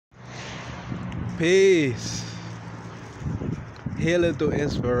Peace. Healing through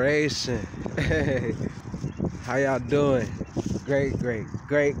inspiration. Hey, how y'all doing? Great.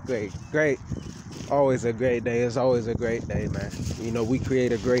 Always a great day. It's always a great day, man. You know, we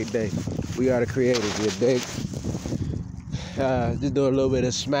create a great day. We are the creators, you dig? Just doing a little bit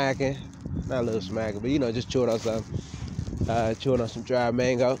of smacking. Not a little smacking, but you know, just chewing on something. Chewing on some dried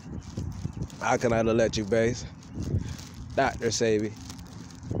mango. Alkaline electric bass. Dr. Sabi.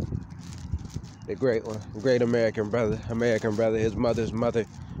 The great one. Great American brother. His mother's mother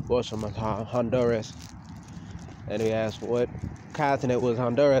was from Honduras. And he asked what continent was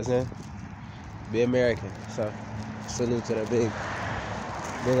Honduras in. Be American. So salute to the big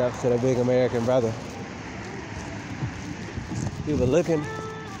up to the big American brother. We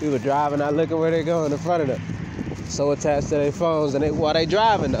were driving, not looking where they going in front of them. So attached to their phones and while they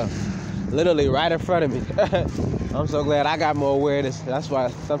driving though. Literally right in front of me. I'm so glad I got more awareness. That's why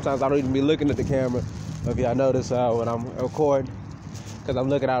sometimes I don't even be looking at the camera. If y'all notice when I'm recording, because I'm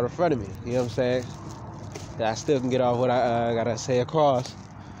looking out in front of me. You know what I'm saying? I still can get off what I gotta say across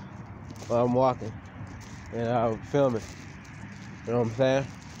while I'm walking and I'm filming. You know what I'm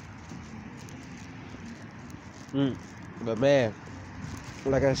saying? But man,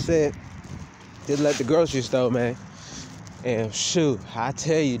 like I said, just left the grocery store, man. And shoot, I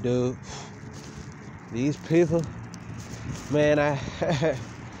tell you, dude, these people, man,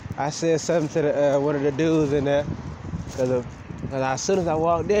 I said something to the one of the dudes in there, because as soon as I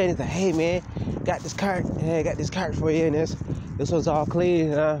walked in, he's like, hey man, got this cart for you, and this one's all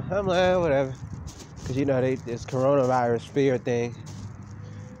clean. And I'm like, whatever, because you know this coronavirus fear thing,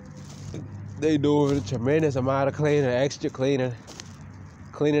 they doing a tremendous amount of cleaning, extra cleaning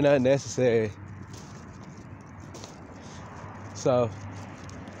unnecessary. So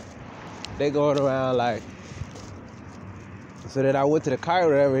they going around like, so then I went to the cart,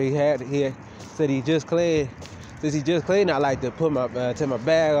 whatever he said he just cleaned. Since he just cleaned, I like to put take my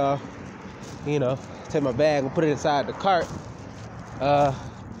bag off, you know, take my bag and put it inside the cart.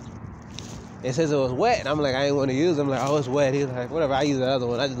 It says it was wet, and I'm like, I ain't want to use it. I'm like, oh, it's wet. He's like, whatever, I use the other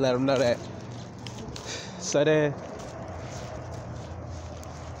one. I just let him know that. So then,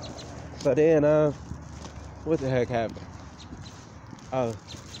 what the heck happened? Oh,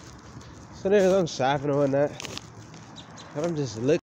 so then I'm shopping and whatnot, and I'm just looking.